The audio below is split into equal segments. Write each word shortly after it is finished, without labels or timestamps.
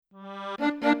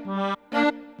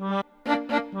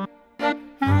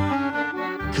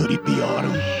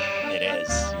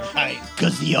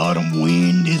the autumn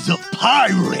wind is a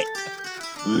pirate,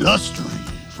 blustering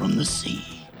from the sea.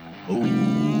 Oh,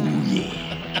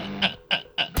 yeah.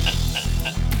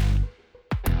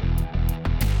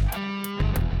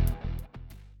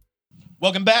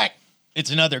 Welcome back. It's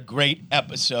another great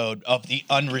episode of the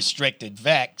Unrestricted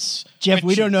Vex. Jeff,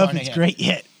 we don't know if it's great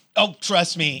yet. Oh,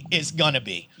 trust me, it's gonna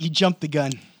be. You jumped the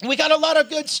gun. We got a lot of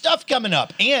good stuff coming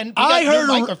up, and we got new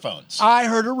microphones. I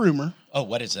heard a rumor. Oh,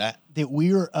 what is that? That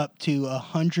we are up to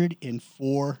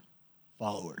 104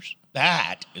 followers.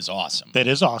 That is awesome. That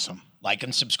is awesome. Like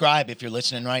and subscribe if you're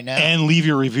listening right now. And leave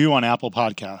your review on Apple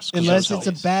Podcasts. Unless it's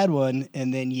a bad one,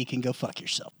 and then you can go fuck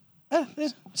yourself.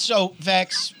 So,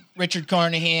 Vex, Richard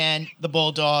Carnahan, the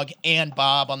Bulldog, and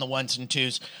Bob on the ones and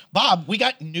twos. Bob, we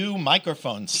got new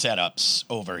microphone setups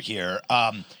over here.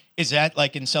 Is that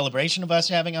like in celebration of us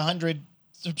having 100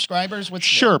 subscribers?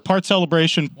 Sure, part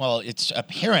celebration. Well, it's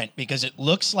apparent because it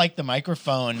looks like the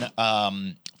microphone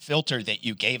filter that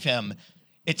you gave him.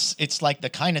 It's like the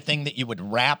kind of thing that you would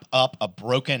wrap up a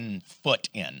broken foot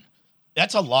in.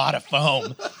 That's a lot of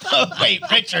foam. Wait,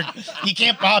 Richard, you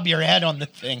can't bob your head on the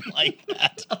thing like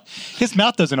that. His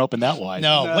mouth doesn't open that wide.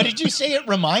 No. What did you say it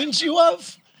reminds you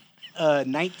of?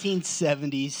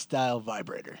 1970s style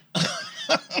vibrator.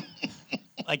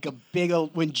 Like a big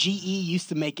old, when GE used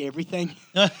to make everything.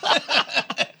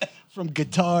 From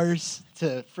guitars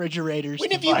to refrigerators.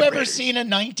 When have you ever seen a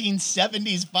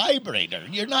 1970s vibrator?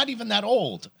 You're not even that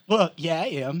old. Well, yeah, I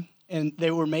am. And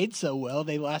they were made so well,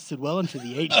 they lasted well into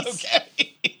the 80s.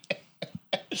 Okay.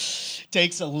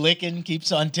 Takes a licking,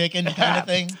 keeps on ticking kind of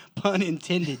thing. Pun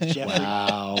intended, Jeffrey.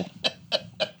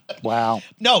 Wow.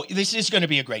 No, this is going to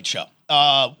be a great show.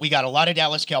 We got a lot of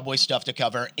Dallas Cowboys stuff to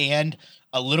cover and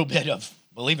a little bit of,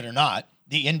 believe it or not,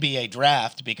 the NBA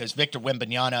draft because Victor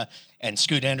Wembanyama and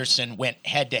Scoot Henderson went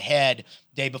head-to-head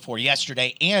day before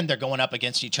yesterday, and they're going up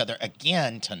against each other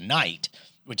again tonight,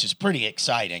 which is pretty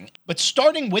exciting. But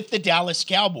starting with the Dallas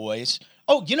Cowboys,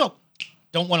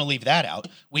 don't want to leave that out.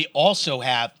 We also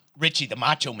have Richie the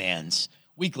Macho Man's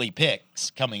weekly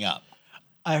picks coming up.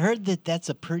 I heard that that's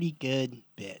a pretty good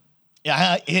bit.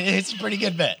 Yeah, it's a pretty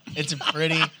good bit. It's a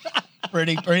pretty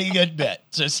good bit.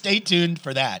 So stay tuned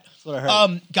for that. That's what I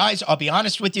heard. Guys, I'll be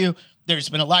honest with you. There's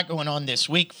been a lot going on this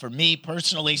week for me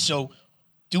personally. So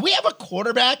do we have a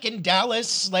quarterback in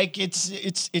Dallas? Like it's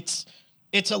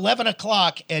 11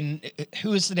 o'clock, and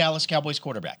who is the Dallas Cowboys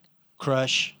quarterback?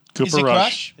 Crush. Cooper Is it Rush.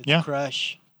 Crush? It's Yeah.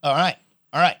 Crush. All right.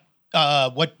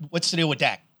 What's the deal with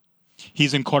Dak?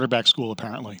 He's in quarterback school,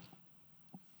 apparently.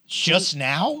 Just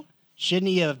now? Shouldn't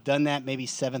he have done that maybe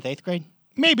 7th, 8th grade?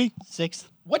 Maybe. 6th?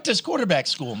 What does quarterback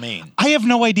school mean? I have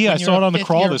no idea. I When saw you're it a on the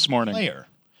crawl fifth-year this morning. Player.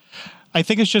 I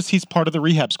think it's just he's part of the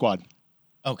rehab squad.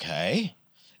 Okay.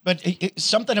 But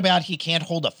something about he can't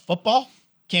hold a football?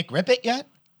 Can't grip it yet?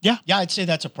 Yeah. Yeah, I'd say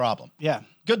that's a problem. Yeah.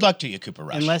 Good luck to you, Cooper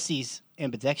Rush. Unless he's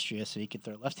ambidextrous so he could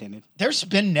throw left-handed. There's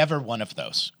been never one of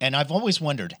those. And I've always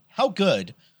wondered, how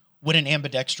good would an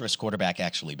ambidextrous quarterback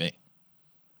actually be?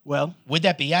 Well, Would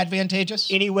that be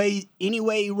advantageous? anyway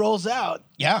he rolls out,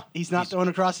 Yeah. he's not throwing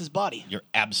across his body. You're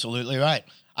absolutely right.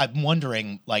 I'm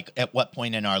wondering, at what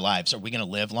point in our lives are we going to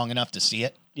live long enough to see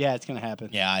it? Yeah, it's going to happen.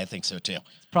 Yeah, I think so, too.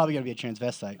 It's probably going to be a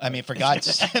transvestite. I mean, for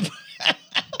God's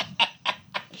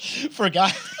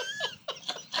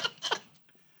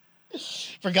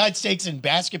for God's sakes, in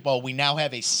basketball, we now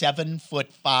have a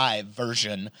 7'5"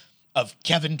 version of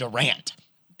Kevin Durant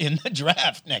in the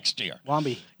draft next year.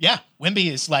 Wamby. Yeah,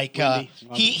 Wemby is like Wemby.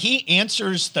 he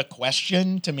answers the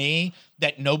question to me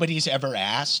that nobody's ever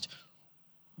asked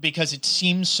because it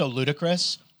seems so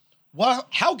ludicrous. Well,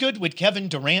 how good would Kevin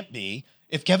Durant be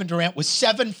if Kevin Durant was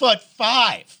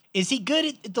 7'5"? Is he good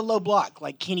at the low block?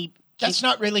 Like, can he? That's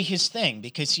not really his thing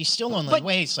because he still only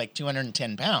weighs like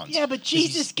 210 pounds. Yeah, but 'Cause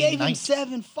Jesus he's gave him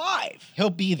 19. 7'5".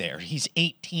 He'll be there. He's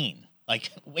 18.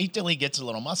 Like, wait till he gets a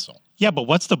little muscle. Yeah, but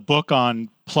what's the book on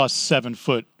plus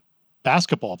 7-foot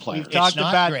basketball players? We've talked It's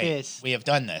not about great. this. We have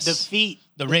done this. The feet.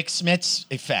 The Rick Smits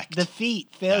effect. The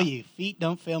feet fail you. Feet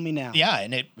don't fail me now. Yeah,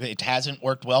 and it hasn't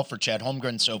worked well for Chet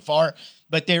Holmgren so far,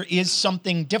 but there is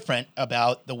something different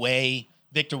about the way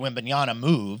Victor Wembanyama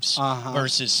moves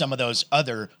versus some of those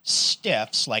other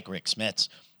stiffs like Rick Smits.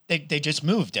 They just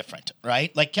move different,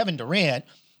 right? Like Kevin Durant,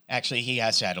 actually he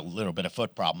has had a little bit of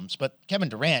foot problems, but Kevin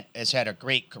Durant has had a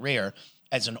great career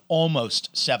as an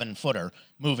almost 7-footer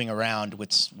moving around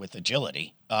with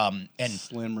agility. And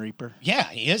Slim Reaper. yeah,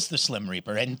 he is the Slim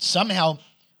Reaper, and somehow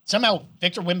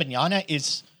Victor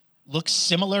Wembanyama looks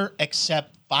similar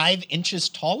except 5 inches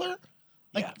taller.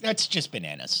 Like that's just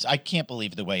bananas. I can't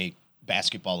believe the way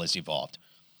basketball has evolved.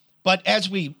 But as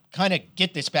we kind of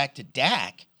get this back to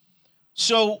Dak,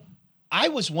 so I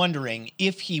was wondering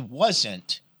if he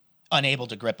wasn't unable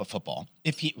to grip a football,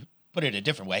 if he put it a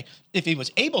different way, if he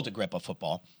was able to grip a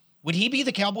football, would he be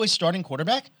the Cowboys starting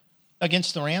quarterback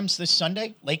against the Rams this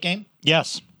Sunday, late game?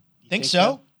 Yes. Think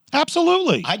so?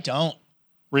 Absolutely. I don't.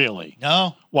 Really?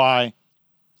 No. Why?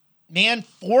 Man,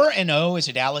 4-0 as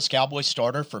a Dallas Cowboys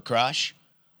starter for Crush.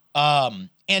 And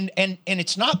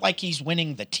it's not like he's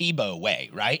winning the Tebow way,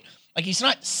 right? Like he's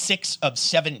not 6 of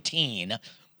 17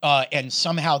 and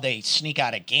somehow they sneak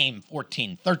out a game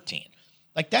 14-13.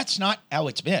 Like that's not how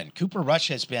it's been. Cooper Rush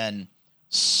has been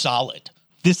solid.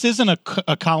 This isn't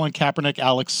a Colin Kaepernick,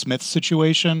 Alex Smith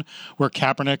situation where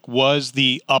Kaepernick was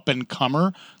the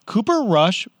up-and-comer. Cooper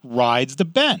Rush rides the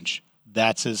bench.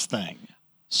 That's his thing.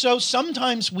 So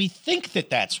sometimes we think that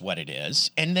that's what it is,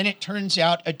 and then it turns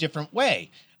out a different way.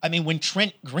 I mean, when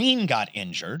Trent Green got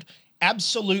injured,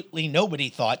 absolutely nobody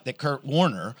thought that Kurt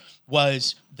Warner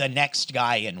was the next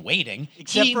guy in waiting.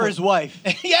 Except for his wife.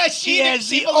 Yeah, She has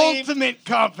the ultimate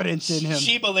confidence in him.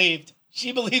 She believed.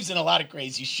 She believes in a lot of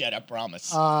crazy shit, I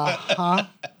promise. Uh-huh.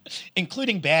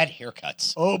 Including bad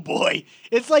haircuts. Oh, boy.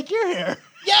 It's like your hair.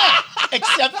 Yeah,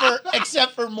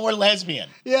 except for more lesbian.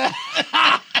 Yeah.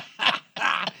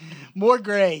 More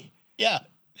gray. Yeah,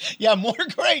 more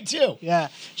gray, too. Yeah.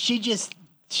 She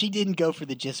didn't go for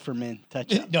the Just for Men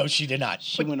touch-up. No, she did not.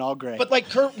 She went all gray. But like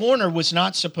Kurt Warner was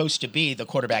not supposed to be the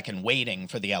quarterback in waiting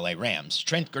for the LA Rams.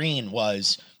 Trent Green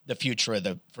was the future of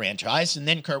the franchise. And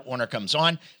then Kurt Warner comes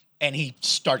on and he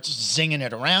starts zinging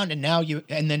it around. And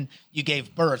then you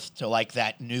gave birth to like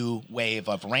that new wave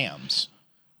of Rams.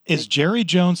 Is Jerry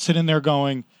Jones sitting there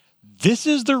going, this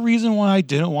is the reason why I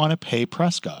didn't want to pay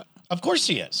Prescott? Of course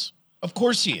he is. Of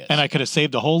course he is. And I could have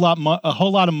saved a whole lot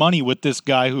of money with this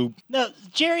guy who. No,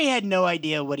 Jerry had no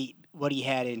idea what he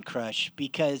had in Crush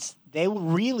because they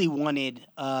really wanted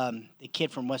the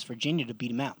kid from West Virginia to beat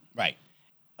him out. Right.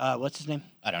 What's his name?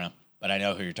 I don't know, but I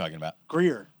know who you're talking about.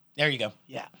 Greer. There you go.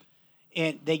 Yeah.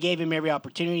 And they gave him every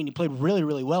opportunity, and he played really,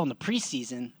 really well in the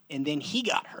preseason, and then he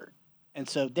got hurt. And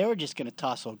so they were just going to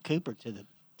toss old Cooper to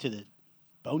the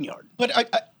boneyard.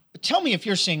 But tell me if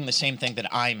you're seeing the same thing that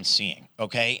I'm seeing,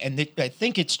 okay? And I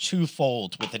think it's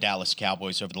twofold with the Dallas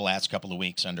Cowboys over the last couple of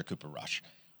weeks under Cooper Rush.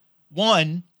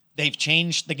 One, they've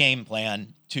changed the game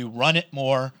plan to run it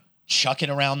more, chuck it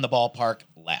around the ballpark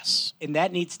less. And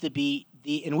that needs to be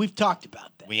and we've talked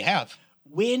about that. We have.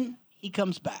 When he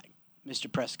comes back,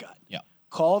 Mr. Prescott,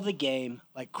 call the game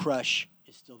like Crush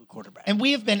is still the quarterback. And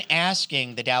we have been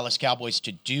asking the Dallas Cowboys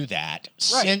to do that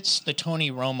since the Tony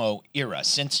Romo era,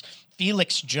 since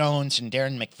Felix Jones and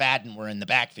Darren McFadden were in the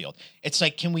backfield. It's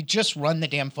like, can we just run the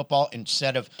damn football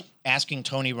instead of asking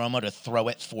Tony Romo to throw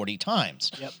it 40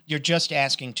 times? Yep. You're just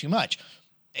asking too much.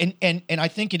 And I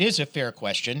think it is a fair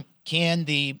question. Can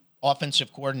the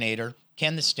offensive coordinator,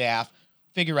 can the staff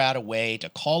figure out a way to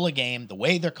call a game the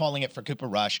way they're calling it for Cooper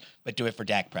Rush, but do it for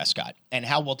Dak Prescott? And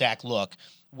how will Dak look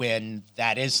when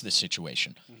that is the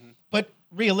situation? Mm-hmm. But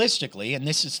realistically, and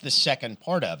this is the second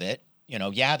part of it,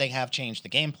 they have changed the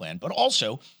game plan, but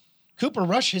also Cooper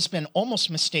Rush has been almost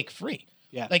mistake-free.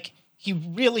 Yeah. Like, he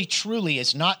really, truly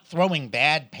is not throwing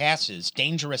bad passes,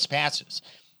 dangerous passes.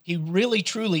 He really,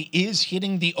 truly is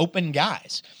hitting the open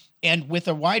guys. And with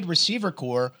a wide receiver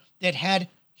core that had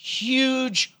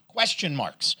huge question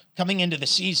marks coming into the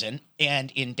season, and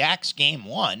in Dak's game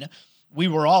 1, we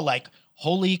were all like,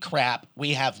 holy crap,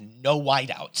 we have no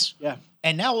wideouts. Yeah.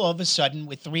 And now all of a sudden,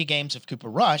 with 3 games of Cooper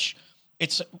Rush,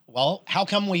 it's, well, how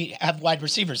come we have wide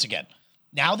receivers again?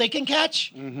 Now they can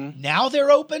catch? Mm-hmm. Now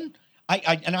they're open?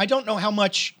 I don't know how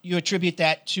much you attribute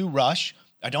that to Rush.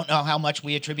 I don't know how much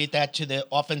we attribute that to the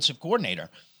offensive coordinator.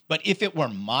 But if it were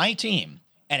my team,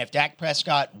 and if Dak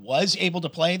Prescott was able to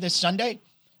play this Sunday,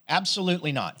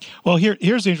 absolutely not. Well, here's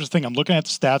the interesting thing. I'm looking at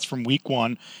the stats from week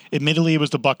 1. Admittedly, it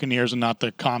was the Buccaneers and not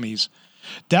the Commies.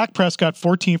 Dak Prescott,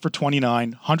 14 for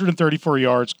 29, 134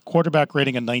 yards, quarterback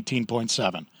rating of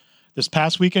 19.7. This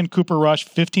past weekend, Cooper Rush,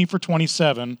 15 for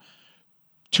 27,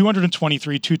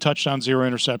 223, 2 touchdowns, 0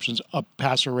 interceptions, a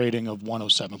passer rating of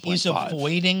 107.5. He's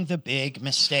avoiding the big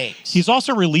mistakes. He's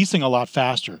also releasing a lot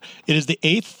faster. It is the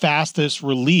 8th fastest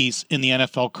release in the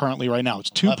NFL currently right now. It's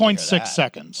 2.6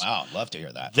 seconds. Wow, love to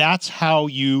hear that. That's how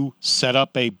you set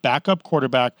up a backup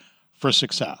quarterback for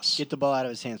success. Get the ball out of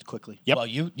his hands quickly. Yep. Well,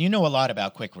 you know a lot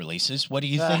about quick releases. What do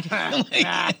you think?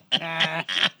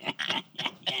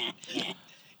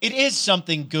 It is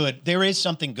something good. There is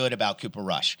something good about Cooper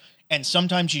Rush. And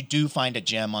sometimes you do find a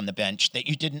gem on the bench that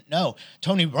you didn't know.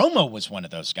 Tony Romo was one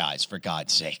of those guys, for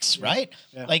God's sakes, right?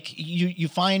 Yeah. Like, you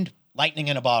find lightning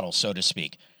in a bottle, so to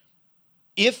speak.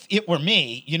 If it were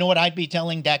me, you know what I'd be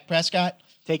telling Dak Prescott?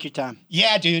 Take your time.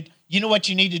 Yeah, dude. You know what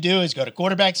you need to do is go to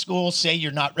quarterback school, say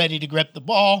you're not ready to grip the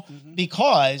ball,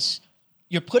 because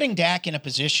you're putting Dak in a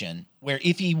position where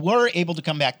if he were able to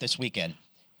come back this weekend,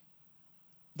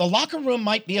 the locker room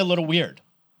might be a little weird.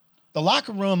 The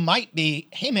locker room might be,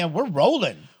 hey, man, we're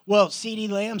rolling. Well, CeeDee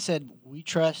Lamb said, we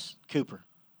trust Cooper.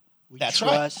 We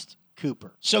trust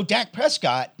Cooper. So Dak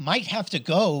Prescott might have to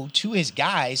go to his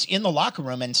guys in the locker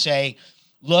room and say,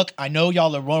 look, I know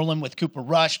y'all are rolling with Cooper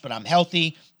Rush, but I'm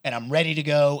healthy and I'm ready to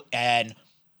go. And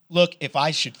look, if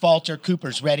I should falter,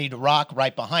 Cooper's ready to rock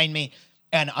right behind me.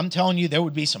 And I'm telling you, there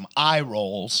would be some eye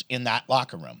rolls in that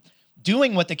locker room.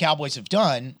 Doing what the Cowboys have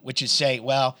done, which is say,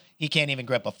 well, he can't even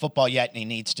grip a football yet and he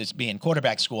needs to be in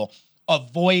quarterback school,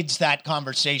 avoids that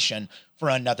conversation for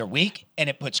another week. And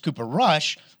it puts Cooper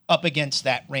Rush up against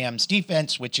that Rams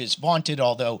defense, which is vaunted,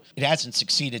 although it hasn't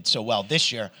succeeded so well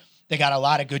this year. They got a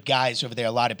lot of good guys over there,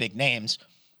 a lot of big names.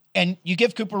 And you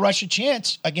give Cooper Rush a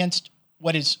chance against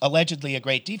what is allegedly a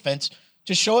great defense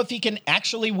to show if he can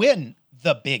actually win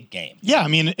the big game. Yeah, I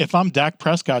mean, if I'm Dak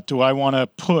Prescott, do I want to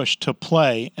push to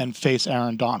play and face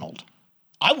Aaron Donald?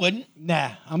 I wouldn't.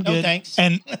 Nah, I'm No good. thanks.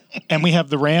 And we have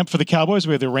the for the Cowboys,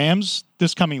 we have the Rams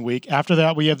this coming week. After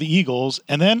that, we have the Eagles.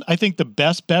 And then I think the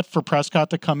best bet for Prescott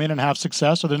to come in and have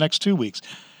success are the next 2 weeks.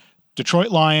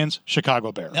 Detroit Lions,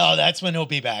 Chicago Bears. No, that's when he'll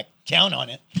be back. Count on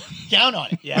it. Count on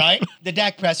it. Right? The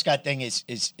Dak Prescott thing is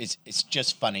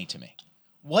just funny to me.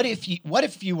 What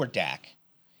if you were Dak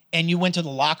and you went to the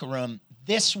locker room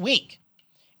this week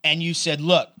and you said,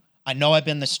 look, I know I've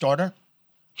been the starter.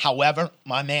 However,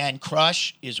 my man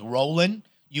Crush is rolling.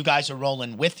 You guys are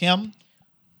rolling with him.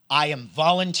 I am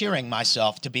volunteering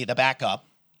myself to be the backup.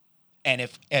 And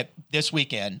if at this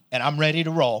weekend, and I'm ready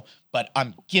to roll, but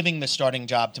I'm giving the starting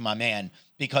job to my man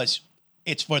because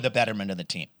it's for the betterment of the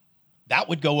team. That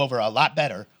would go over a lot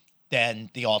better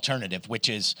than the alternative, which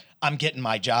is I'm getting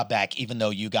my job back, even though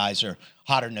you guys are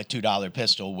hotter than a $2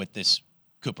 pistol with this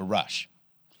Cooper Rush.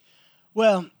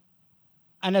 Well,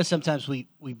 I know sometimes we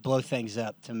blow things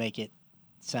up to make it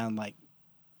sound like,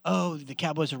 oh, the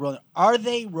Cowboys are rolling. Are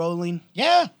they rolling?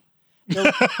 Yeah.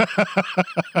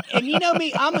 And you know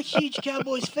me, I'm a huge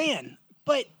Cowboys fan,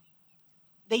 but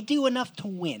they do enough to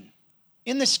win.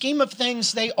 In the scheme of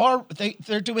things,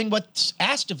 they're doing what's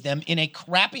asked of them in a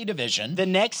crappy division. The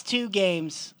next 2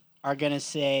 games are going to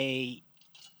say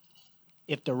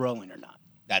if they're rolling or not.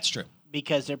 That's true.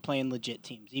 Because they're playing legit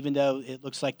teams. Even though it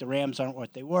looks like the Rams aren't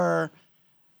what they were,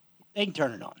 they can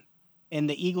turn it on. And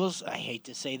the Eagles, I hate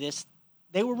to say this,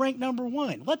 they were ranked number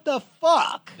 1. What the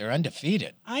fuck? They're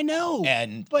undefeated. I know.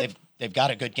 And they've got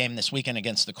a good game this weekend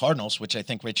against the Cardinals, which I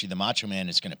think Richie the Macho Man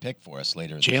is going to pick for us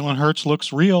later. Jalen Hurts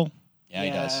looks real. Yeah, he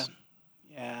does.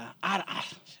 Yeah.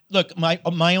 Look,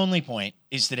 my only point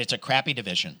is that it's a crappy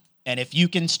division. And if you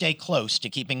can stay close to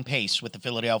keeping pace with the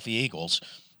Philadelphia Eagles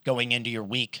going into your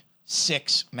week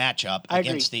 6 matchup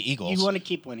against the Eagles. You want to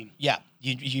keep winning. Yeah.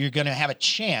 You're going to have a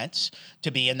chance to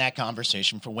be in that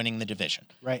conversation for winning the division.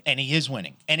 Right. And he is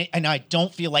winning. And I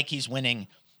don't feel like he's winning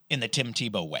in the Tim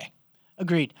Tebow way.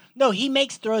 Agreed. No, he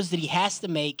makes throws that he has to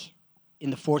make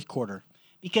in the fourth quarter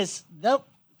because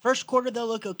first quarter they'll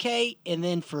look okay, and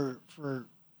then for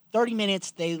 30 minutes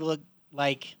they look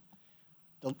like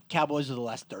the Cowboys of the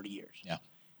last 30 years. Yeah.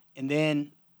 And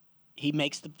then he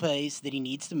makes the plays that he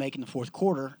needs to make in the fourth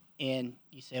quarter, and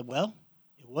you said, well,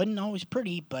 it wasn't always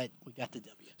pretty, but we got the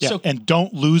W. Yeah, and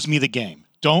don't lose me the game.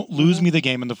 Don't lose me the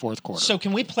game in the fourth quarter. So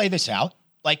can we play this out?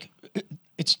 Like,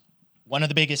 it's one of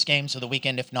the biggest games of the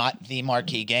weekend, if not the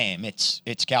marquee game. It's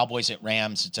Cowboys at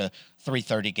Rams. It's a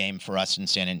 3:30 game for us in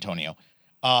San Antonio.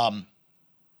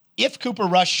 If Cooper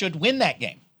Rush should win that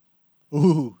game,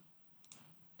 Ooh.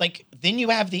 like, then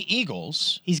you have the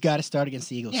Eagles. He's got to start against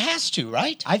the Eagles. He has to,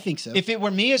 right? I think so. If it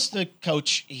were me as the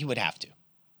coach, he would have to.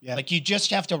 Yeah. Like, you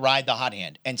just have to ride the hot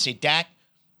hand and say, Dak,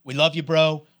 we love you,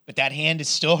 bro, but that hand is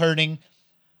still hurting.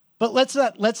 But let's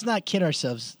not kid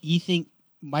ourselves. You think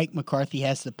Mike McCarthy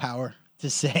has the power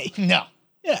to say, No,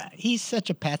 yeah, he's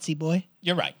such a patsy boy?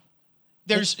 you're right.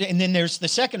 And then there's the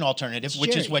second alternative,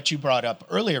 which is what you brought up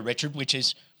earlier, Richard, which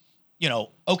is,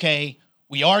 okay,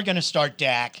 we are going to start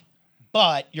Dak,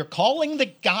 but you're calling the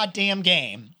goddamn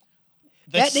game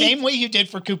the same way you did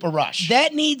for Cooper Rush.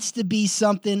 That needs to be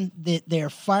something that they're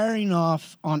firing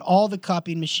off on all the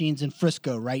copying machines in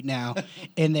Frisco right now,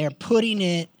 and they're putting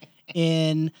it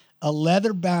in a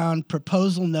leather-bound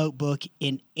proposal notebook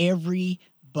in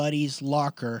everybody's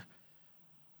locker.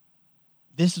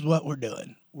 This is what we're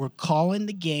doing. We're calling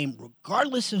the game,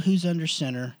 regardless of who's under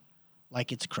center,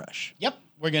 like it's Crush. Yep.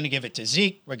 We're going to give it to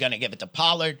Zeke. We're going to give it to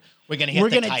Pollard. We're going to hit We're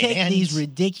the going to tight take ends. these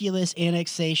ridiculous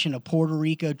annexation of Puerto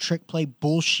Rico trick play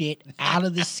bullshit out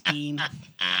of the scheme.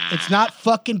 It's not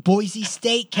fucking Boise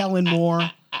State, Kellen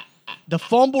Moore. The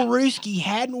Fumblerooski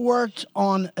hadn't worked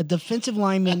on a defensive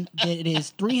lineman that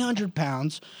is 300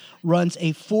 pounds, runs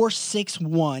a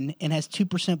 4.61, and has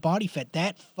 2% body fat.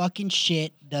 That fucking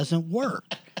shit doesn't work.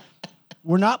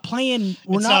 We're not playing.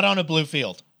 It's not on a blue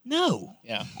field. No.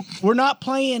 Yeah. We're not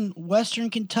playing Western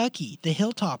Kentucky, the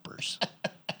Hilltoppers.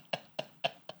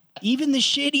 Even the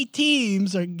shitty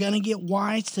teams are going to get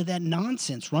wise to that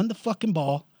nonsense. Run the fucking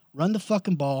ball.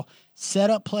 Set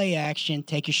up play action.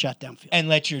 Take a shutdown field. And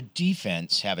let your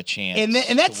defense have a chance. And that's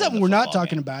to win something the we're not football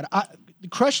talking game. about. The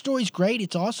Crush story's great.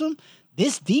 It's awesome.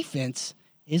 This defense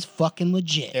is fucking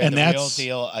legit. They're And the real that's-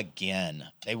 deal again.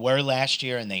 They were last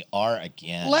year, and they are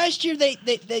again. Last year,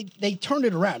 they turned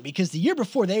it around because the year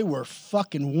before, they were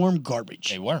fucking warm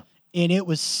garbage. They were. And it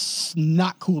was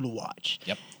not cool to watch.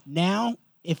 Yep. Now,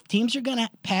 if teams are going to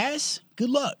pass, good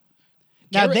luck.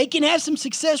 Now, Garrett- they can have some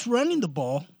success running the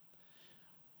ball,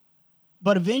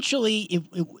 but eventually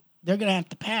they're going to have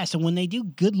to pass. And when they do,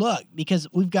 good luck, because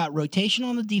we've got rotation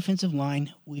on the defensive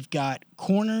line. We've got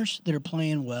corners that are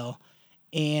playing well,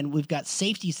 and we've got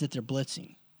safeties that they're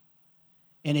blitzing.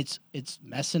 And it's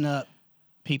messing up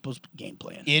people's game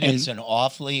plan. It is an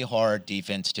awfully hard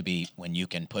defense to beat when you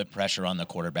can put pressure on the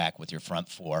quarterback with your front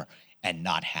four and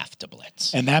not have to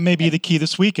blitz. And that may be the key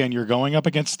this weekend. You're going up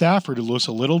against Stafford, who looks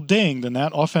a little dinged, and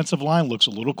that offensive line looks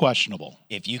a little questionable.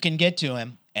 If you can get to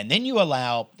him, and then you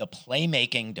allow the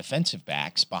playmaking defensive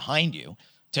backs behind you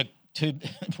to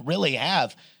really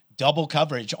have double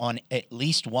coverage on at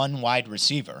least one wide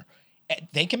receiver,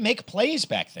 they can make plays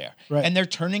back there. Right. And they're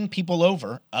turning people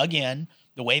over again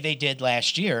the way they did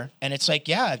last year. And it's like,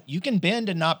 yeah, you can bend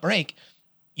and not break.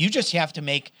 You just have to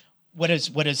make what does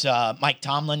Mike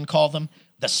Tomlin call them?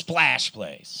 The splash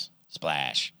plays.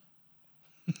 Splash.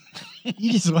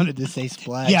 You just wanted to say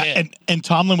splash. Yeah, did. and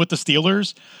Tomlin with the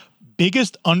Steelers,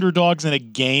 biggest underdogs in a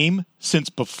game since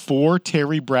before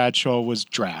Terry Bradshaw was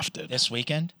drafted. This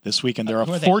weekend? This weekend, they're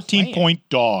Who a are they playing? 14-point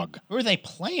dog. Who are they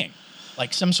playing?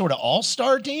 Like some sort of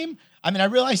all-star team? I mean, I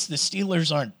realize the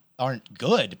Steelers aren't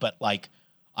good, but like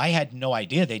I had no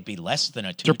idea they'd be less than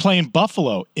a 2. They're playing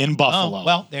Buffalo in Buffalo. Oh,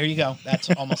 well, there you go. That's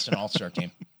almost an all-star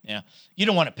team. Yeah. You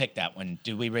don't want to pick that one,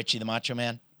 do we, Richie the Macho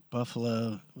Man?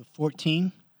 Buffalo with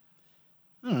 14.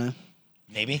 I don't know.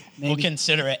 Maybe. We'll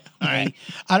consider it. All right. Maybe.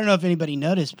 I don't know if anybody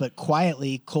noticed, but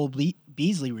quietly, Cole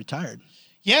Beasley retired.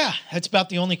 Yeah, that's about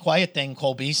the only quiet thing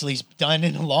Cole Beasley's done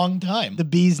in a long time. The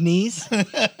bee's knees.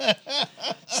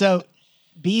 So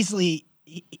Beasley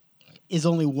is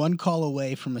only one call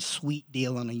away from a sweet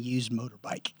deal on a used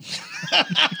motorbike.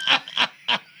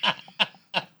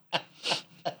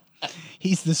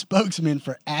 He's the spokesman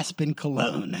for Aspen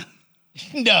Cologne.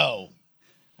 No.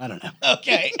 I don't know.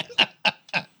 Okay.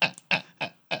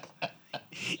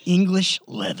 English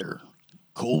leather.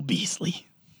 Cole Beasley.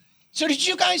 So did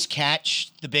you guys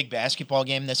catch the big basketball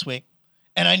game this week?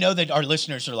 And I know that our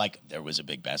listeners are like, there was a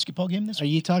big basketball game this Are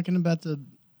week? you talking about the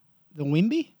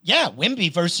Wimby? Yeah,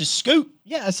 Wimby versus Scoot.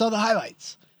 Yeah, I saw the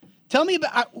highlights. Tell me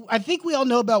about. I think we all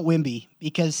know about Wimby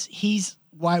because he's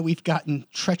why we've gotten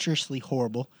treacherously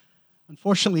horrible.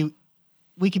 Unfortunately,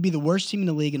 we could be the worst team in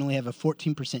the league and only have a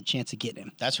 14% chance of getting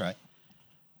him. That's right.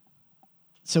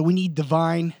 So we need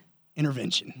divine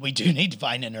intervention. We do need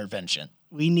divine intervention.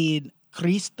 We need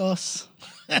Christos,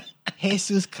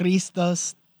 Jesus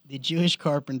Christos, the Jewish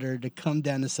carpenter, to come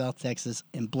down to South Texas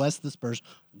and bless the Spurs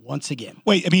once again.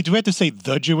 Wait, I mean, do we have to say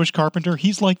the Jewish carpenter?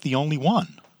 He's like the only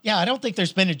one. Yeah, I don't think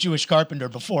there's been a Jewish carpenter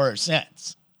before or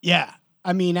since. Yeah.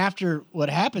 I mean, after what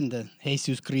happened to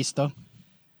Jesus Cristo,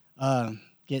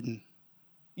 getting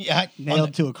Yeah.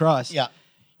 nailed to a cross. Yeah.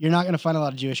 You're not going to find a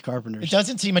lot of Jewish carpenters. It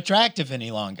doesn't seem attractive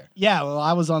any longer. Yeah, well,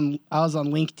 I was on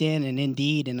LinkedIn and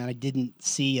Indeed, and I didn't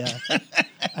see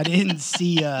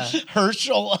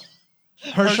Herschel.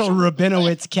 Herschel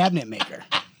Rabinowitz cabinet maker.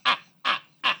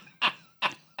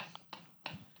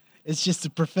 It's just a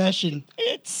profession.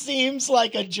 It seems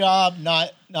like a job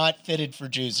not fitted for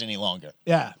Jews any longer.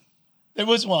 Yeah, There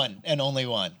was one and only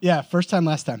one. yeah. First time,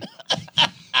 last time.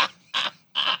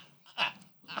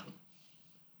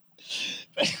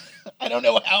 I don't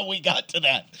know how we got to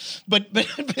that, but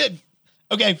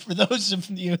okay. For those of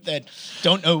you that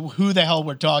don't know who the hell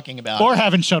we're talking about, Or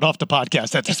haven't shut off the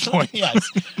podcast at this point. yes,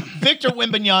 Victor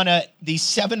Wembanyama, the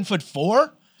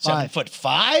 7'4", 7'5",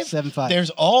 7'5". There's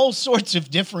all sorts of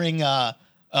differing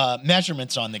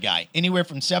measurements on the guy, anywhere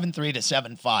from 7'3" to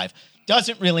 7'5".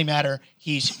 Doesn't really matter.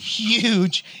 He's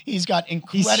huge. He's got He's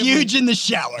incredible. huge in the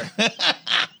shower.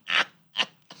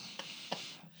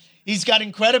 He's got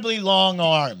incredibly long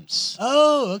arms.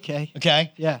 Oh, okay.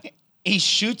 Okay? Yeah. He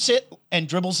shoots it and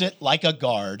dribbles it like a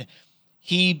guard.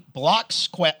 He blocks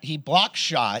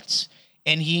shots,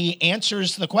 and he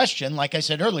answers the question, like I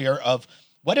said earlier, of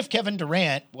what if Kevin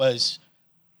Durant was,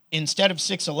 instead of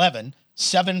 6'11",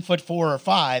 7'4" or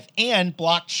 5", and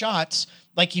blocked shots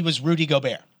like he was Rudy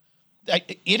Gobert.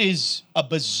 It is a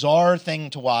bizarre thing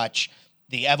to watch,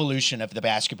 the evolution of the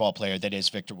basketball player that is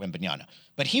Victor Wembanyama.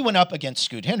 But he went up against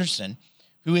Scoot Henderson,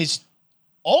 who is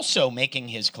also making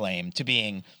his claim to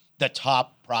being the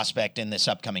top prospect in this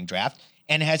upcoming draft,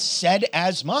 and has said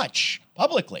as much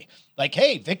publicly. Like,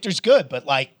 hey, Victor's good, but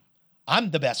like,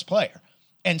 I'm the best player.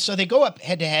 And so they go up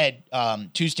head-to-head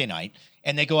Tuesday night,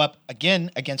 and they go up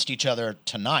again against each other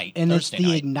tonight, And Thursday it's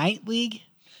the night. Ignite League?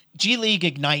 G League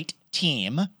Ignite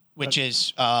team, which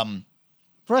is...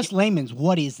 For us laymen's,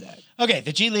 what is that? Okay,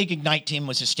 the G League Ignite team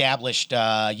was established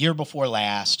year before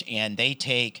last, and they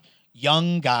take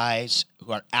young guys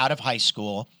who are out of high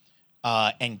school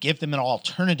and give them an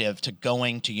alternative to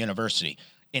going to university.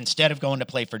 Instead of going to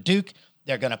play for Duke,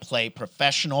 they're going to play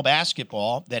professional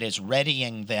basketball that is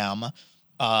readying them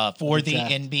for the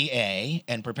NBA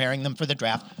and preparing them for the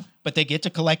draft. But they get to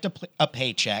collect a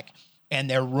paycheck, and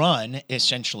they're run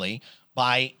essentially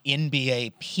by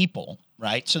NBA people,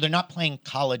 right? So they're not playing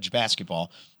college basketball.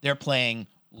 They're playing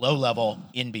low-level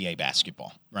NBA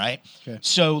basketball, right? Okay.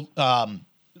 So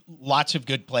lots of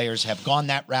good players have gone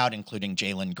that route, including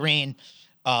Jalen Green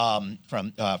from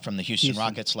the Houston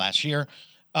Rockets last year.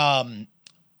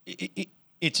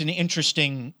 It's an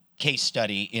interesting case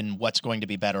study in what's going to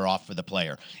be better off for the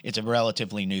player. It's a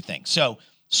relatively new thing. So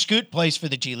Scoot plays for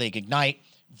the G League Ignite.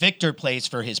 Victor plays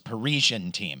for his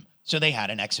Parisian team. So they had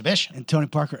an exhibition. And Tony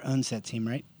Parker owns that team,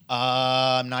 right?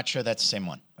 I'm not sure that's the same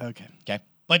one. Okay. Okay.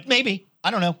 But maybe. I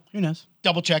don't know. Who knows?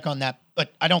 Double check on that.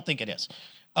 But I don't think it is.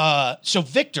 So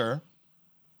Victor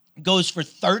goes for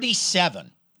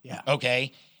 37. Yeah.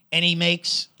 Okay. And he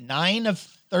makes 9 of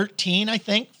 13, I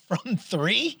think, from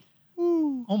 3.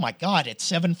 Ooh. Oh my God,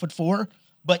 it's 7'4".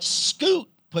 But Scoot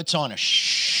puts on a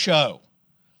show.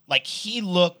 Like he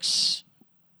looks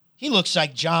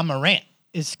like John Morant.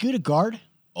 Is Scoot a guard?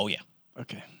 Oh yeah.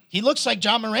 Okay. He looks like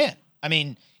John Morant. I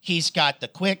mean, he's got the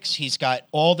quicks, he's got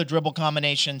all the dribble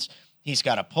combinations, he's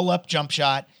got a pull-up jump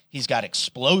shot, he's got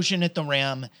explosion at the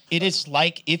rim. It is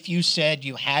like if you said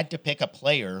you had to pick a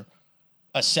player,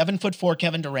 a 7'4"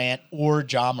 Kevin Durant or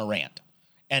John Morant.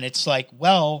 And it's like,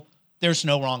 well, there's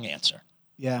no wrong answer.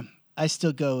 Yeah. I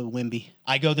still go with Wemby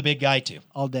I go the big guy too.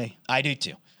 all day. I do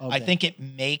too. I think it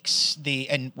makes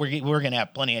and we're going to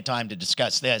have plenty of time to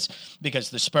discuss this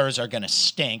because the Spurs are going to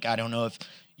stink. I don't know if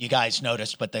you guys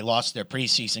noticed, but they lost their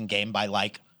preseason game by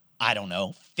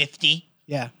 50.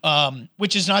 Yeah.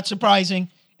 Which is not surprising.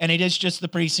 And it is just the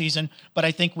preseason, but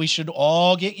I think we should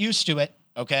all get used to it.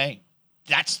 Okay.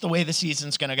 That's the way the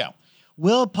season's going to go.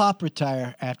 Will Pop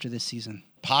retire after this season?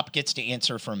 Pop gets to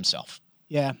answer for himself.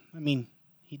 Yeah. I mean,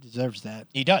 he deserves that.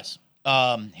 He does.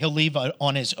 He'll leave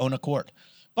on his own accord.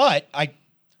 But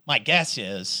my guess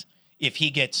is if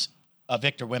he gets a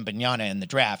Victor Wembanyama in the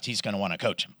draft, he's going to want to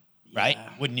coach him, right? Yeah.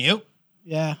 Wouldn't you?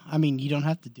 Yeah. I mean, you don't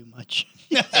have to do much.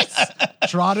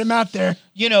 Trot him out there.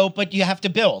 But you have to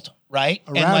build, right?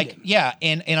 Around him. Yeah,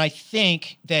 and I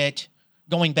think that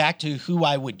going back to who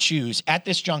I would choose at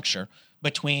this juncture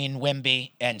between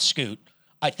Wemby and Scoot,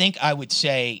 I think I would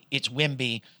say it's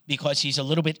Wemby because he's a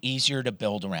little bit easier to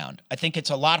build around. I think it's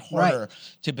a lot harder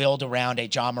to build around a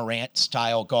John Morant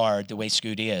style guard the way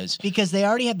Scoot is. Because they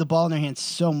already have the ball in their hands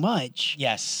so much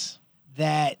Yes.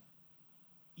 that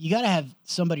you got to have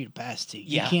somebody to pass to.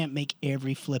 Yeah. You can't make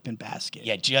every flipping basket.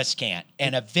 Yeah, just can't.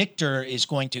 And a Victor is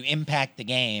going to impact the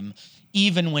game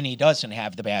even when he doesn't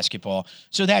have the basketball.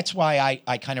 So that's why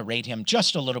I kind of rate him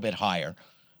just a little bit higher.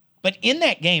 But in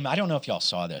that game, I don't know if y'all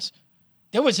saw this.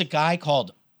 There was a guy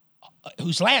called,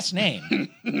 whose last name,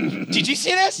 did you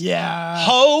see this? Yeah.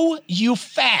 Ho, you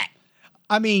fat.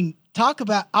 I mean, talk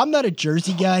about, I'm not a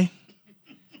Jersey guy.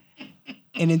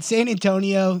 And in San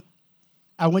Antonio,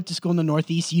 I went to school in the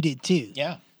Northeast. You did too.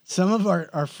 Yeah. Some of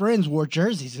our friends wore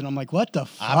jerseys, and I'm like, what the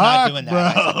fuck, I'm not doing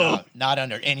that. bro? No, not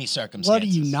under any circumstances. What are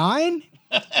you, 9?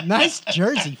 Nice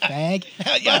jersey, fag.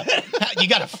 Yeah. You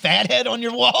got a fat head on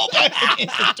your wall in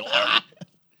the dorm?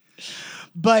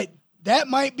 But that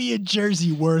might be a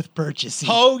jersey worth purchasing.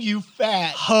 Ho, you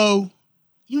fat. Ho,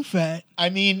 you fat. I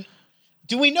mean,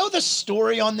 do we know the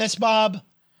story on this, Bob?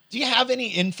 Do you have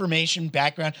any information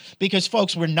background? Because,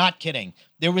 folks, we're not kidding.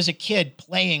 There was a kid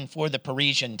playing for the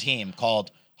Parisian team called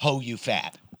Ho, You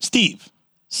Fat. Steve.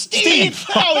 Steve.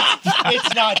 No,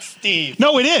 it's not Steve.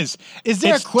 No, it is. Is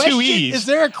there It's a question? 2 E's. Is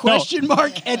there a question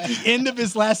mark at the end of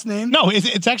his last name? No,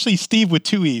 it's actually Steve with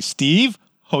 2 E's. Steve,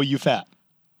 ho, you fat.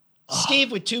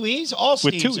 Steve with 2 E's? All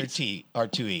With Steves 2 are, are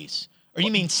 2 E's. Or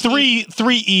you mean Steve?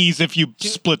 Three E's if you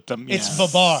split them. It's yeah.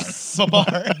 Babar.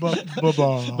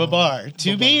 Babar. Babar.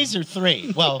 2 B's or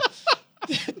 3? Well,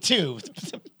 2.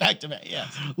 Back to back,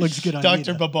 yes. Looks good on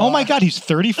Dr. you. Babar. Oh my God, he's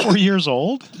 34 years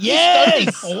old.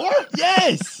 Yes. 34?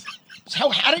 Yes. So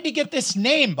how did he get this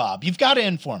name, Bob? You've got to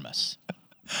inform us.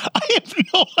 I have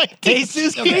no idea.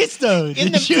 Jesus Christo,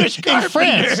 In the the- Jewish In carpenter.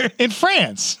 France. In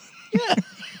France.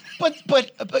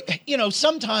 But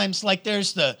sometimes like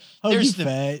there's the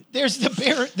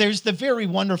very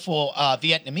wonderful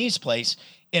Vietnamese place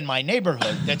in my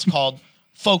neighborhood that's called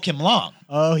Pho Kim Long.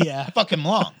 Oh yeah. Pho Kim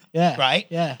Long. Yeah, Right?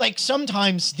 yeah. Like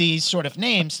sometimes these sort of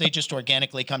names, they just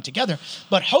organically come together.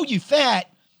 But Ho You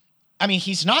Fat, I mean,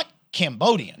 he's not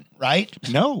Cambodian, right?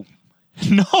 No.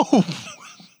 No.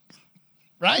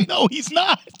 Right? No, he's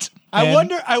not. I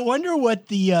And- wonder what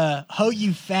the Ho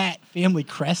You Fat family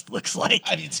crest looks like.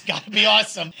 I mean, it's got to be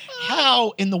awesome.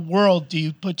 How in the world do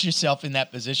you put yourself in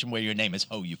that position where your name is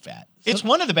Ho You Fat? It's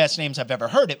one of the best names I've ever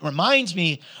heard. It reminds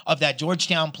me of that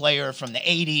Georgetown player from the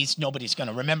 80s. Nobody's going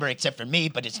to remember except for me,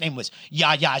 but his name was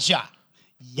Ya Ya Ja.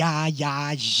 Ya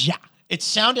ya ya. It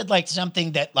sounded like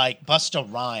something that like Busta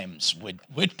Rhymes would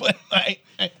put like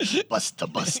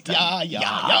Busta. Ya Ya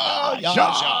Ya Ya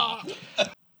Ja.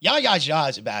 Ya Ya Ja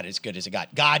is about as good as it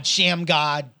got. God Sham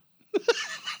God.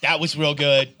 That was real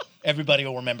good. Everybody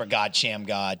will remember God Sham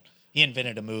God. He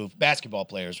invented a move. Basketball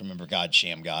players remember God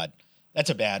Sham God. That's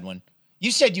a bad one. You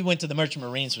said you went to the Merchant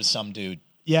Marines with some dude.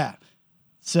 Yeah.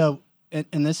 So,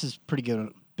 and this is pretty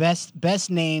good. Best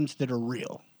names that are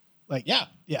real. Like Yeah.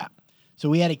 yeah. So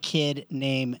we had a kid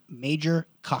named Major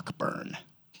Cockburn.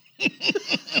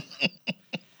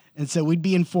 And so we'd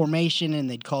be in formation and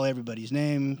they'd call everybody's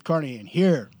name. Carney and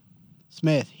here.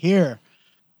 Smith, here.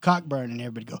 Cockburn, and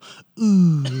everybody go,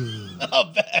 ooh.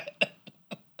 I'll bet.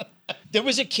 There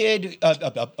was a kid,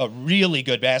 a really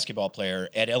good basketball player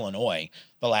at Illinois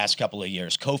the last couple of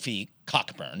years, Kofi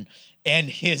Cockburn. And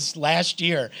his last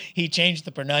year, he changed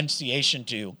the pronunciation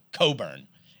to Coburn.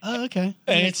 Oh, okay.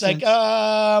 That And makes it's sense.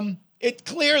 like, it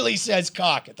clearly says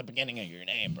cock at the beginning of your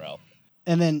name, bro.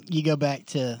 And then you go back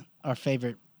to our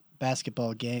favorite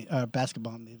basketball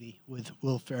movie with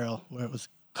Will Ferrell, where it was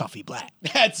Coffee Black.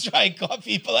 That's right,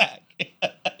 Coffee Black.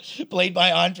 Played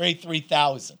by Andre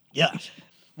 3000. Yeah.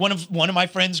 One of my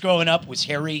friends growing up was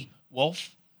Harry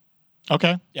Wolf.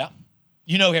 Okay. Yeah.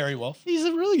 You know Harry Wolf. He's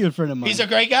a really good friend of mine. He's a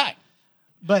great guy.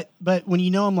 But when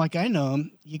you know him like I know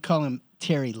him, you call him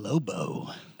Terry Lobo.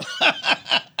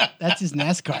 That's his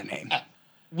NASCAR name.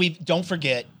 Don't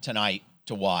forget tonight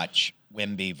to watch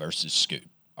Wemby versus Scoot.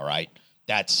 All right.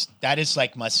 That is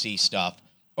like must-see stuff.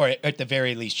 Or at the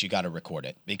very least, you got to record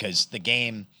it because the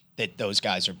game that those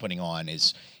guys are putting on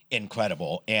is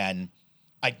incredible. And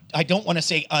I don't want to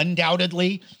say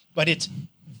undoubtedly, but it's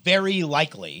very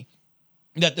likely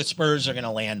that the Spurs are going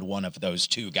to land one of those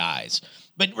two guys.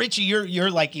 But Richie, you're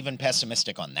like even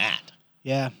pessimistic on that.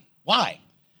 Yeah. Why?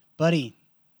 Buddy,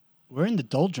 we're in the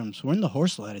doldrums. We're in the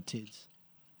horse latitudes.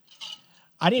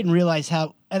 I didn't realize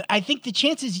how... I think the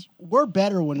chances were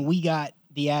better when we got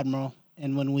the Admiral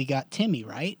and when we got Timmy,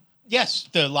 right? Yes,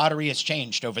 the lottery has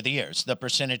changed over the years. The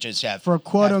percentages have... For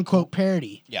quote-unquote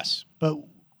parity. Yes. But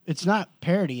it's not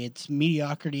parity. It's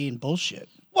mediocrity and bullshit.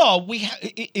 Well,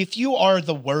 if you are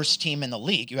the worst team in the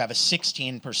league, you have a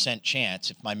 16%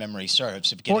 chance, if my memory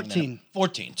serves, of getting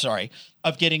 14,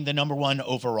 of getting the number one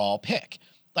overall pick.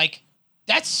 Like,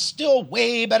 that's still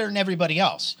way better than everybody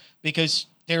else because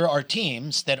there are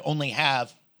teams that only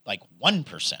have like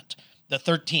 1%. The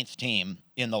 13th team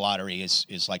in the lottery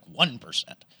is like 1%.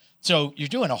 So you're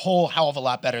doing a whole hell of a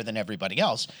lot better than everybody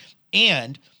else.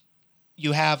 And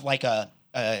you have like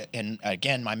and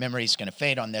again, my memory is going to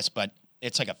fade on this, but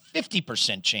it's like a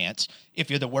 50% chance if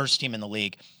you're the worst team in the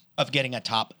league of getting a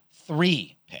top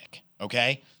 3 pick.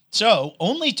 Okay. So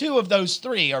only 2 of those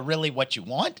 3 are really what you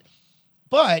want.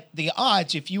 But the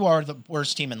odds, if you are the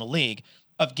worst team in the league,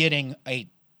 of getting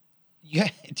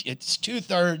it's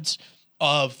 2/3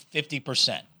 of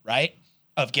 50%, right?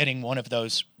 Of getting one of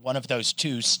those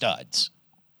 2 studs.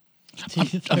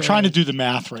 I'm trying to do the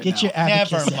math right now. Get your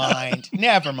abacus out.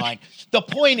 Never mind. The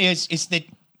point is that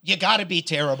you got to be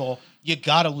terrible. You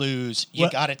got to lose. You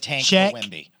got to tank for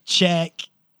Wemby. Check.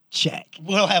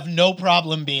 We'll have no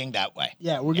problem being that way.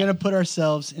 Yeah, we're going to put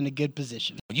ourselves in a good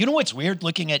position. You know what's weird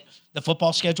looking at the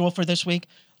football schedule for this week?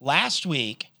 Last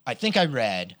week, I think I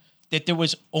read that there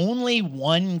was only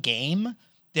one game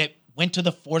that went to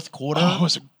the fourth quarter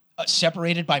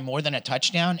separated by more than a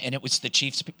touchdown, and it was the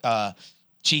Chiefs Tampa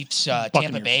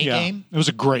Buccaneers, Bay yeah. game. It was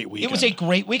a great weekend. It was a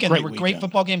great weekend. Great There were great weekend.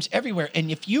 football games everywhere. And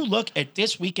if you look at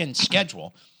this weekend's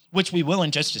schedule, which we will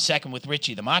in just a second with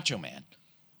Richie the Macho Man,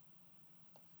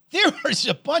 there was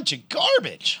a bunch of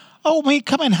garbage. Oh, wait,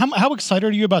 come on. How excited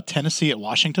are you about Tennessee at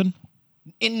Washington?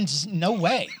 In no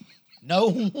way. No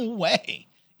way.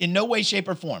 In no way, shape,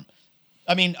 or form.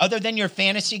 I mean, other than your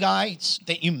fantasy guys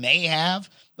that you may have,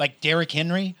 like Derrick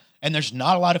Henry, and there's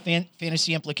not a lot of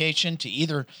fantasy implication to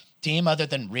either team other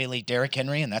than really Derrick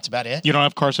Henry, and that's about it. You don't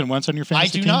have Carson Wentz on your fantasy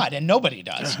I do team? not, and nobody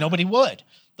does. Nobody would.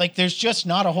 Like, there's just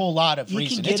not a whole lot of You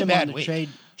reason. can get It's a him bad on the week.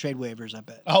 trade waivers, I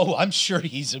bet. Oh, I'm sure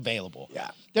he's available.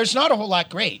 Yeah. There's not a whole lot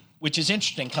great, which is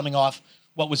interesting coming off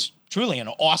what was truly an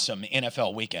awesome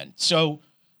NFL weekend. So,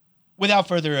 without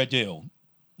further ado,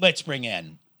 let's bring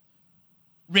in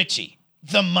Richie,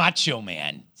 the Macho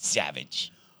Man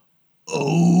Savage.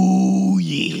 Oh,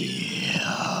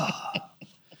 yeah.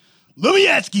 Let me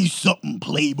ask you something,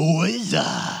 Playboys.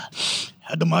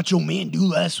 How'd the Macho Man do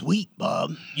last week,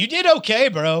 Bob? You did okay,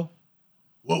 bro.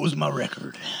 What was my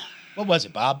record? What was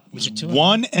it, Bob? Was it 2 and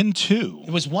 1 and 2.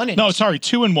 It was 1 and No, sorry,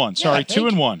 2 and 1. Sorry, thank 2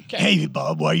 and you. 1. Okay. Hey,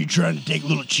 Bob, why are you trying to take a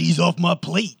little cheese off my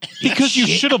plate? Because you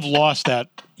Shit. should have lost that.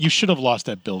 You should have lost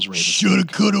that Bills Ravens, Shoulda,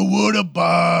 coulda, woulda,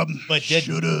 Bob. But didn't.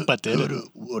 Shoulda, But didn't. coulda,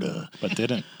 woulda. but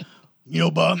didn't. You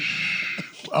know, Bob,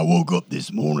 I woke up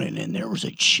this morning and there was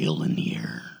a chill in the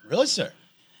air. Really, sir?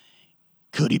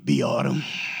 Could it be autumn?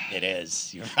 It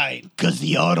is. You're right. 'Cause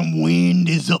the autumn wind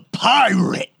is a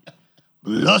pirate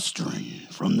blustering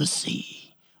from the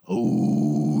sea.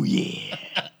 Oh, yeah.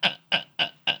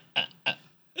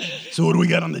 So what do we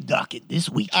got on the docket this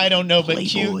week? I don't know, but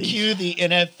Playboys? cue the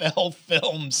NFL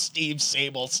film Steve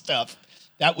Sable stuff.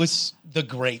 That was the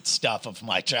great stuff of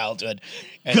my childhood.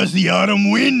 And 'Cause the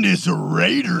autumn wind is a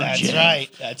raider, that's Jeff. right.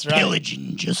 That's right.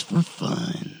 Pillaging just for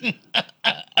fun.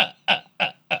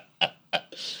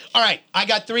 All right. I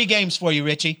got 3 games for you,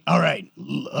 Richie. All right.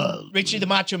 Richie the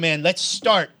Macho Man, let's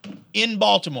start in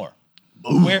Baltimore.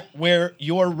 Where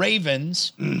your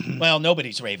Ravens, well,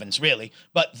 nobody's Ravens really,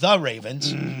 but the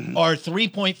Ravens are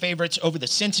 3-point favorites over the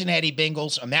Cincinnati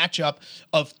Bengals, a matchup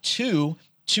of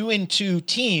 2-2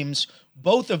 teams,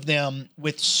 both of them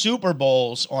with Super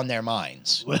Bowls on their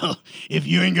minds. Well, if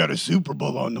you ain't got a Super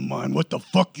Bowl on the mind, what the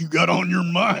fuck you got on your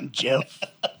mind, Jeff?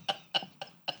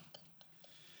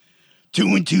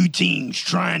 2-2 teams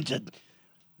trying to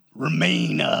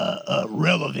remain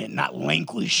relevant, not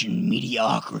languish in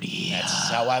mediocrity. That's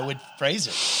how I would phrase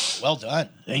it. Well done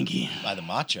Thank you. by the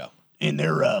Macho. And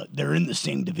they're in the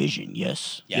same division,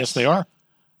 yes? Yes, they are.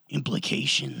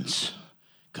 Implications,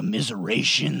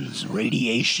 commiserations,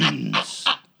 radiations.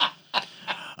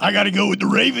 I got to go with the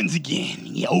Ravens again.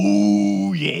 Yeah,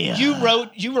 oh, yeah.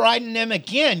 You were riding them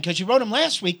again because you wrote them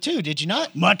last week too, did you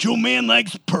not? Macho Man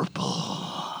likes purple.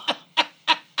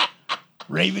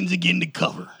 Ravens again to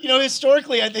cover. You know,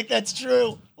 historically, I think that's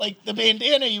true. Like the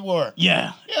bandana you wore.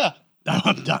 Yeah. Yeah.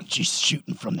 I'm not just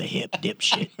shooting from the hip,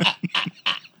 dipshit.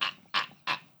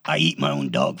 I eat my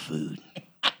own dog food.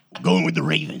 Going with the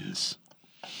Ravens.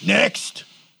 Next.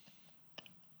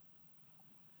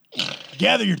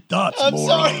 Gather your thoughts, I'm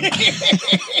moron. sorry.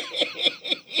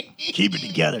 Keep it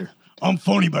together. I'm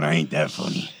funny, but I ain't that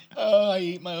funny. Oh, I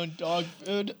eat my own dog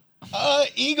food.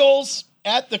 Eagles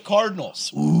at the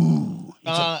Cardinals. Ooh.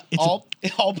 All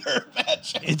bird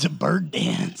match. It's a bird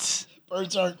dance.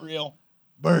 Birds aren't real.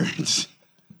 Birds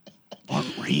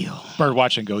aren't real. Bird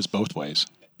watching goes both ways.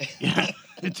 Yeah,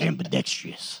 it's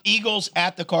ambidextrous. Eagles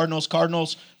at the Cardinals.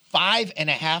 Cardinals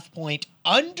 5.5-point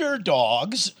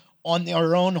underdogs on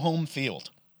their own home field.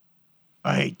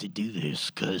 I hate to do this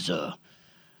because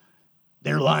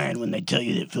they're lying when they tell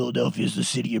you that Philadelphia is the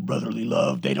city of brotherly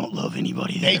love. They don't love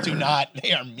anybody there. They do not.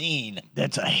 They are mean.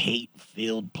 That's a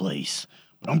hate-filled place.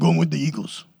 But I'm going with the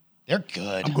Eagles. They're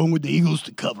good. I'm going with the Eagles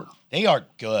to cover. They are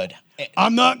good.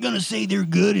 I'm not going to say they're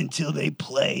good until they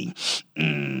play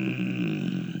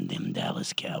them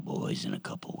Dallas Cowboys in a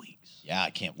couple weeks. Yeah,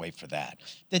 I can't wait for that.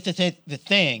 The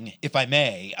thing, if I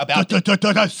may, about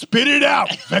Spit it out,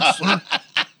 Vexler.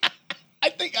 I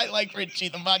think I like Richie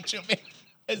the Macho Man.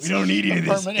 We don't need any of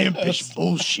this permanent impish host.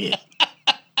 bullshit.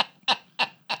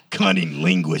 Cunning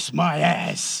linguist, my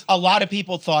ass. A lot of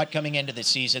people thought coming into the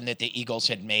season that the Eagles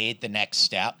had made the next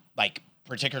step, like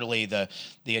particularly the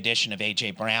addition of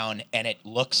A.J. Brown, and it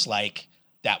looks like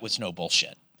that was no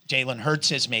bullshit. Jalen Hurts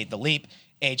has made the leap.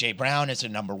 A.J. Brown is a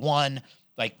number one.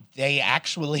 Like, they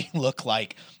actually look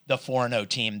like the 4-0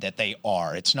 team that they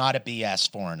are. It's not a BS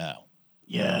 4-0.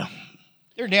 Yeah.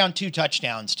 They're down 2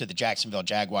 touchdowns to the Jacksonville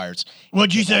Jaguars.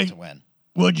 What'd you They're about say? to win.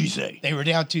 What'd you say? They were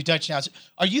down 2 touchdowns.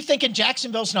 Are you thinking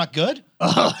Jacksonville's not good?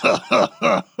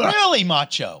 Really,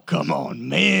 Macho? Come on,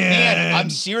 man. Man, I'm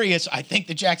serious. I think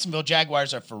the Jacksonville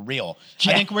Jaguars are for real.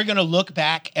 I think we're going to look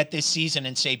back at this season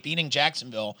and say beating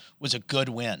Jacksonville was a good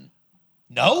win.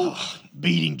 No?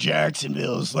 Beating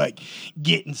Jacksonville is like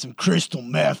getting some crystal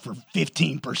meth for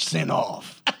 15%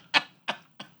 off.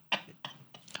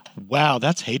 Wow,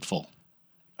 that's hateful.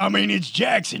 I mean, it's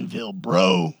Jacksonville,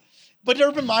 bro. But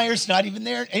Urban Meyer's not even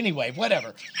there. Anyway,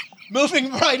 whatever.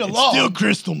 Moving right It's along. still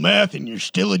crystal meth and you're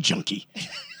still a junkie.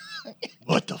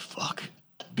 What the fuck?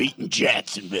 Beating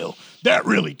Jacksonville. That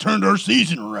really turned our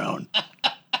season around.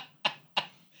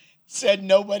 Said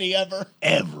nobody ever.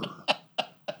 Ever.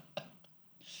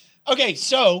 Okay,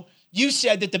 so you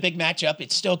said that the big matchup,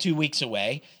 it's still 2 weeks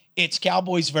away. It's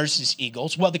Cowboys versus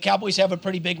Eagles. Well, the Cowboys have a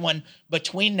pretty big one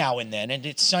between now and then, and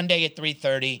it's Sunday at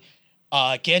 3:30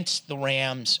 against the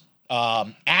Rams,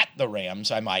 at the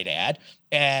Rams, I might add.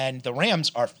 And the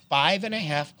Rams are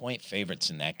 5.5-point favorites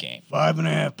in that game.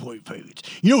 5.5-point favorites.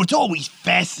 You know, it's always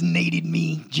fascinated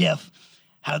me, Jeff,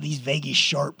 how these Vegas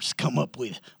sharps come up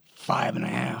with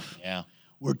 5.5. Yeah.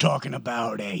 We're talking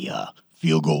about a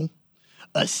field goal,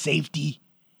 a safety,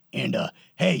 and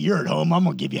hey, you're at home, I'm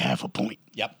going to give you half a point.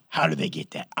 Yep. How do they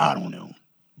get that? I don't know.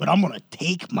 But I'm going to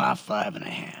take my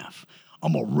 5.5.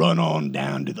 I'm going to run on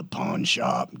down to the pawn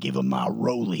shop, give them my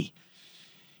rollie,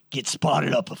 get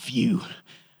spotted up a few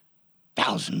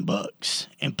 $1,000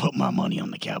 and put my money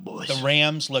on the Cowboys. The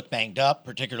Rams look banged up,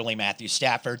 particularly Matthew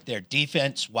Stafford. Their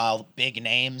defense, while big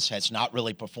names, has not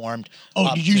really performed.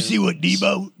 Oh, did you see what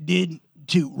Debo did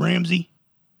to Ramsey?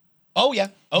 Oh, yeah.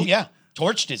 Oh, yeah.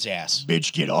 Torched his ass.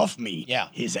 Bitch, get off me. Yeah.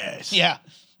 His ass. Yeah.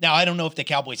 Now, I don't know if the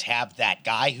Cowboys have that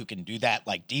guy who can do that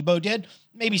like Debo did.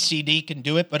 Maybe CD can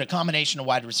do it, but a combination of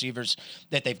wide receivers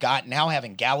that they've got. Now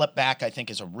having Gallup back, I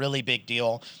think, is a really big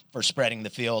deal for spreading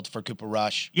the field for Cooper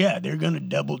Rush. Yeah, they're going to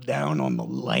double down on the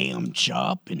lamb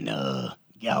chop, and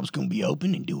Gallup's going to be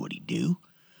open and do what he do.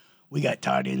 We got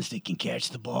tight ends that can catch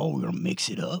the ball. We're going to mix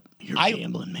it up. You're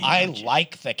gambling, man. I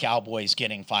like the Cowboys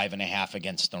getting 5.5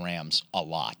 against the Rams a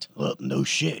lot. Well, no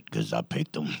shit, because I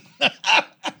picked them.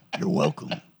 You're welcome.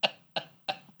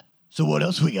 So what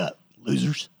else we got?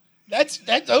 Losers?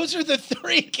 Those are the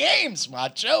 3 games,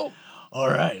 Macho. All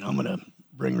right, I'm going to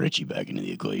bring Richie back into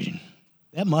the equation.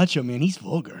 That Macho, man, he's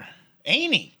vulgar.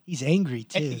 Ain't he? He's angry,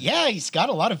 too. Yeah, he's got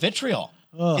a lot of vitriol.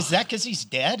 Ugh. Is that because he's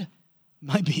dead?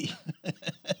 Might be.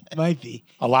 Might be.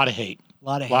 A lot of hate. A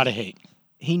lot of hate.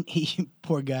 He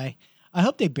poor guy. I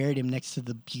hope they buried him next to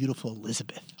the beautiful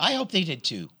Elizabeth. I hope they did,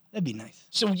 too. That'd be nice.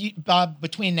 So, Bob,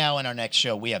 between now and our next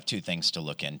show, we have 2 things to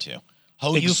look into.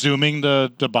 Exhuming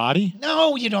the body?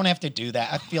 No, you don't have to do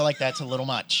that. I feel like that's a little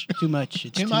much. Too much.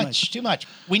 It's Too much.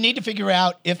 We need to figure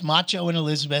out if Macho and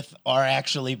Elizabeth are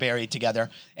actually buried together,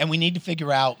 and we need to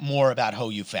figure out more about Ho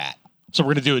You Fat. So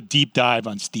we're going to do a deep dive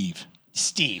on Steeve.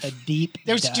 Steve. A deep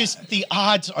There's dive. just the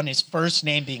odds on his first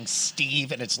name being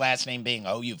Steve and his last name being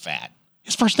Ho You Fat.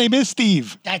 His first name is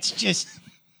Steve. That's just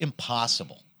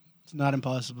impossible. It's not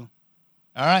impossible.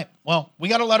 All right. Well, we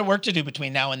got a lot of work to do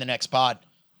between now and the next pod.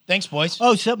 Thanks, boys.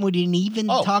 Oh, something we didn't even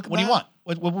talk about? What do you want?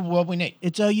 What we need?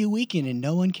 It's OU weekend, and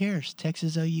no one cares.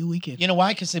 Texas OU weekend. You know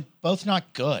why? Because they're both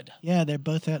not good. Yeah, they're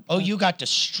both at OU got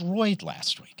destroyed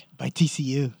last week. by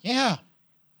TCU. Yeah.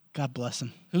 God bless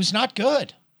them. Who's not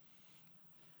good?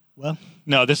 Well,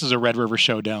 No, this is a Red River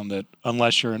showdown that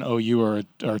unless you're an OU or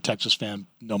a Texas fan,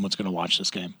 no one's going to watch this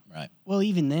game. Right. well,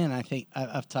 even then, I think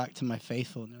I've talked to my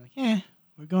faithful, and they're like,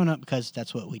 we're going up because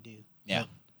that's what we do. Yeah.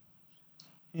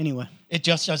 But anyway, It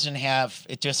just doesn't have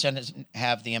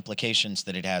the implications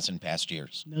that it has in past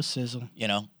years, no sizzle. you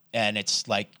know? And it's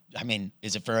like, I mean,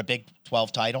 is it for a Big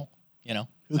 12 title? You know?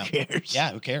 Who No. cares?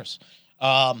 Yeah, who cares?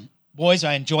 Boys,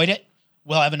 I enjoyed it.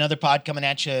 We'll have another pod coming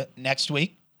at you next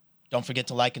week. Don't forget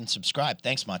to like and subscribe.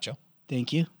 Thanks, Macho.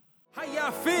 Thank you. How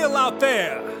y'all feel out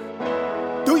there?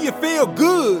 Do you feel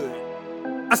good?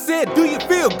 I said, do you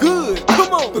feel good?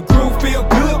 Come on. The groove feel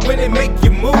good when it make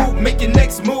you move. Make your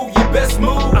next move your best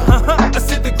move. I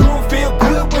said the groove feel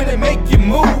good when it make you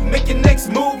move. Make your next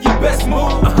move your best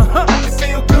move. It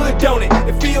feel good, don't it?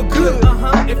 It feel good.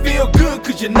 It feel good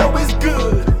cause you know it's good.